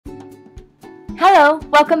Hello,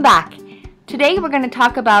 welcome back. Today we're going to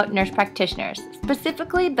talk about nurse practitioners,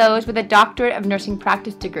 specifically those with a Doctorate of Nursing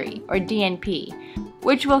Practice degree, or DNP,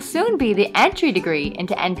 which will soon be the entry degree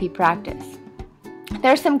into NP practice.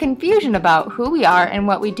 There's some confusion about who we are and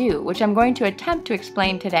what we do, which I'm going to attempt to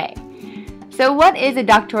explain today. So what is a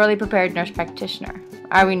doctorally prepared nurse practitioner?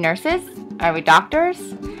 Are we nurses? Are we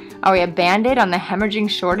doctors? Are we a band-aid on the hemorrhaging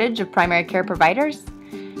shortage of primary care providers?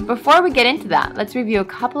 Before we get into that, let's review a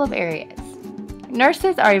couple of areas.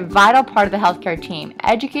 Nurses are a vital part of the healthcare team,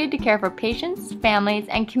 educated to care for patients, families,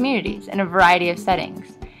 and communities in a variety of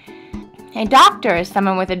settings. A doctor is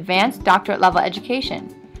someone with advanced doctorate level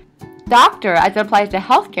education. Doctor, as it applies to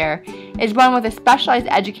healthcare, is one with a specialized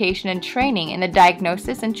education and training in the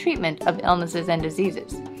diagnosis and treatment of illnesses and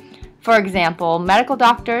diseases. For example, medical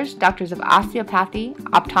doctors, doctors of osteopathy,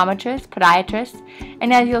 optometrists, podiatrists,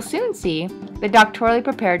 and as you'll soon see, the doctorally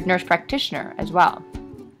prepared nurse practitioner as well.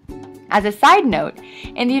 As a side note,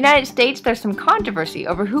 in the United States there's some controversy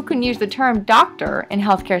over who can use the term doctor in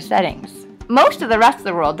healthcare settings. Most of the rest of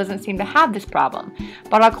the world doesn't seem to have this problem,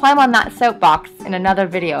 but I'll climb on that soapbox in another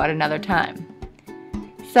video at another time.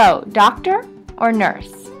 So, doctor or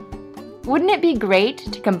nurse? Wouldn't it be great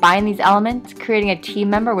to combine these elements, creating a team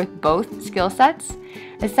member with both skill sets,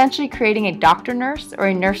 essentially creating a doctor nurse or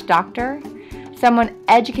a nurse doctor? Someone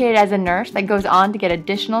educated as a nurse that goes on to get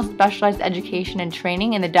additional specialized education and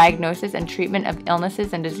training in the diagnosis and treatment of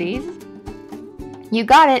illnesses and disease? You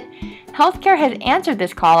got it! Healthcare has answered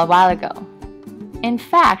this call a while ago. In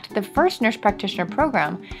fact, the first nurse practitioner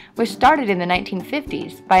program was started in the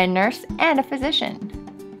 1950s by a nurse and a physician.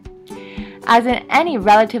 As in any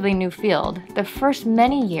relatively new field, the first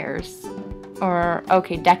many years,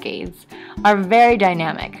 decades, are very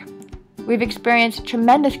dynamic. We've experienced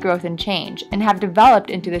tremendous growth and change and have developed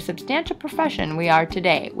into the substantial profession we are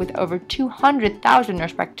today, with over 200,000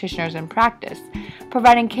 nurse practitioners in practice,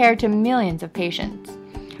 providing care to millions of patients.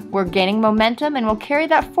 We're gaining momentum and will carry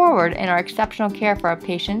that forward in our exceptional care for our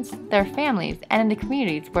patients, their families, and in the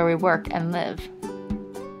communities where we work and live.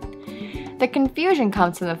 The confusion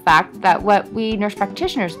comes from the fact that what we nurse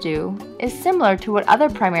practitioners do is similar to what other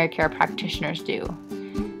primary care practitioners do.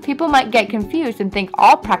 People might get confused and think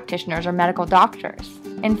all practitioners are medical doctors.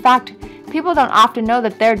 In fact, people don't often know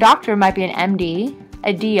that their doctor might be an MD,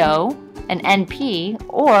 a DO, an NP,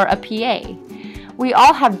 or a PA. We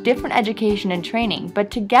all have different education and training, but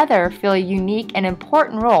together fill a unique and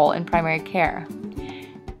important role in primary care.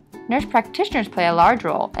 Nurse practitioners play a large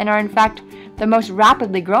role and are in fact the most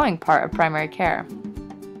rapidly growing part of primary care.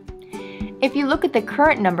 If you look at the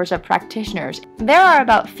current numbers of practitioners, there are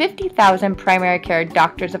about 50,000 primary care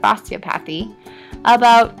doctors of osteopathy,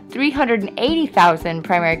 about 380,000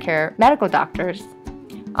 primary care medical doctors,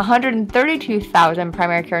 132,000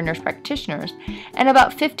 primary care nurse practitioners, and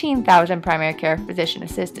about 15,000 primary care physician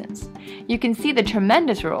assistants. You can see the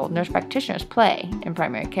tremendous role nurse practitioners play in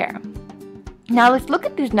primary care. Now let's look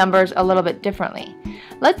at these numbers a little bit differently.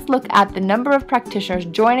 Let's look at the number of practitioners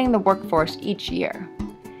joining the workforce each year.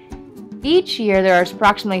 Each year there are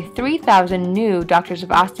approximately 3,000 new doctors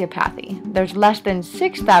of osteopathy. There's less than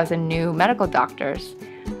 6,000 new medical doctors,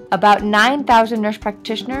 about 9,000 nurse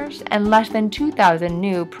practitioners, and less than 2,000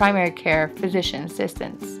 new primary care physician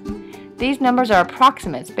assistants. These numbers are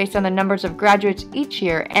approximates based on the numbers of graduates each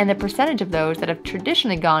year and the percentage of those that have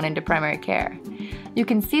traditionally gone into primary care. You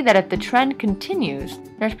can see that if the trend continues,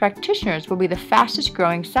 nurse practitioners will be the fastest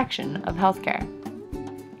growing section of healthcare.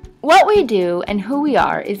 What we do and who we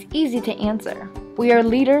are is easy to answer. We are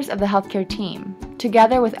leaders of the healthcare team.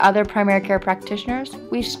 Together with other primary care practitioners,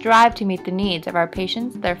 we strive to meet the needs of our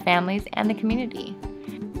patients, their families, and the community.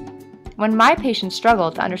 When my patients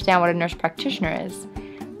struggle to understand what a nurse practitioner is,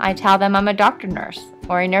 I tell them I'm a doctor nurse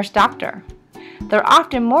or a nurse doctor. They're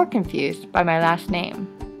often more confused by my last name.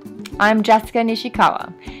 I'm Jessica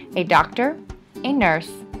Nishikawa, a doctor, a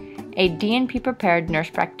nurse, a DNP prepared nurse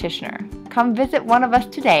practitioner. Come visit one of us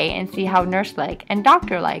today and see how nurse-like and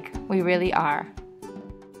doctor-like we really are.